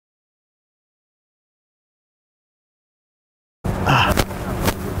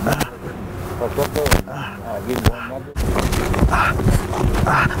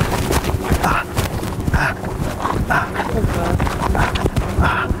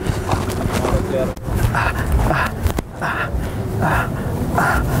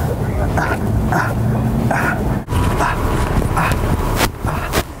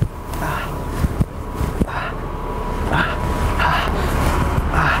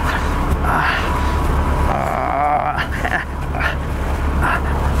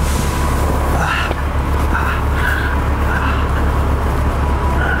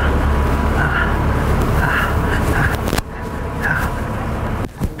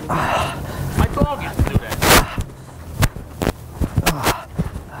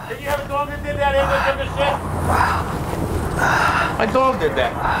My dog did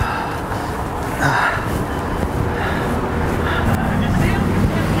that.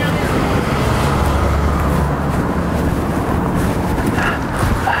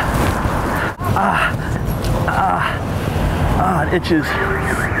 It itches.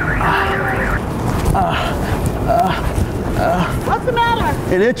 What's the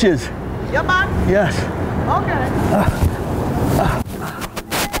matter? It itches. Your butt? Yes. Okay.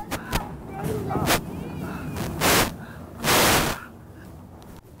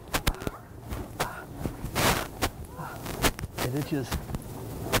 It itches.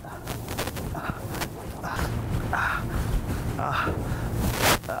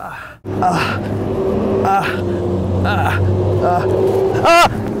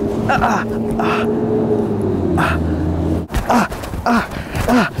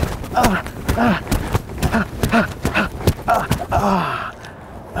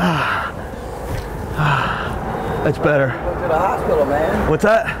 That's better. Go to the hospital, man. What's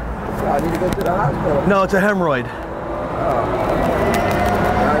that? I need to go to the hospital. No, it's a hemorrhoid. I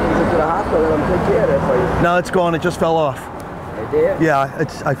need to go to the hospital and take care of that for you. No, it's gone. It just fell off. It did? Yeah,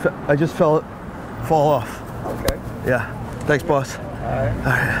 I just fall off. Okay. Yeah. Thanks, boss. All right. All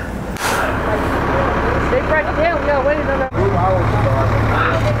right. Stay right there. We gotta wait another.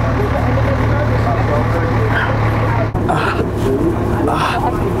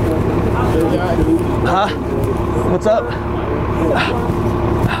 Huh? What's up?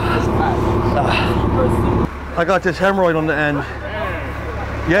 I got this hemorrhoid on the end.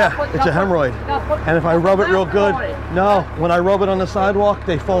 Yeah, it's a hemorrhoid. And if I rub it real good, no, when I rub it on the sidewalk,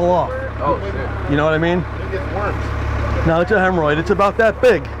 they fall off. Oh, shit. You know what I mean? It gets worms. No, it's a hemorrhoid. It's about that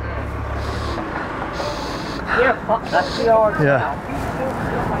big. Yeah, that's the orange. Yeah.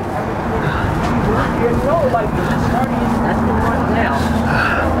 You know, like, that's the one now.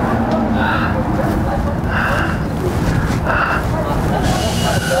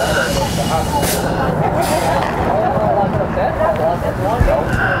 That's one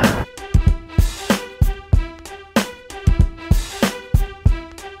go.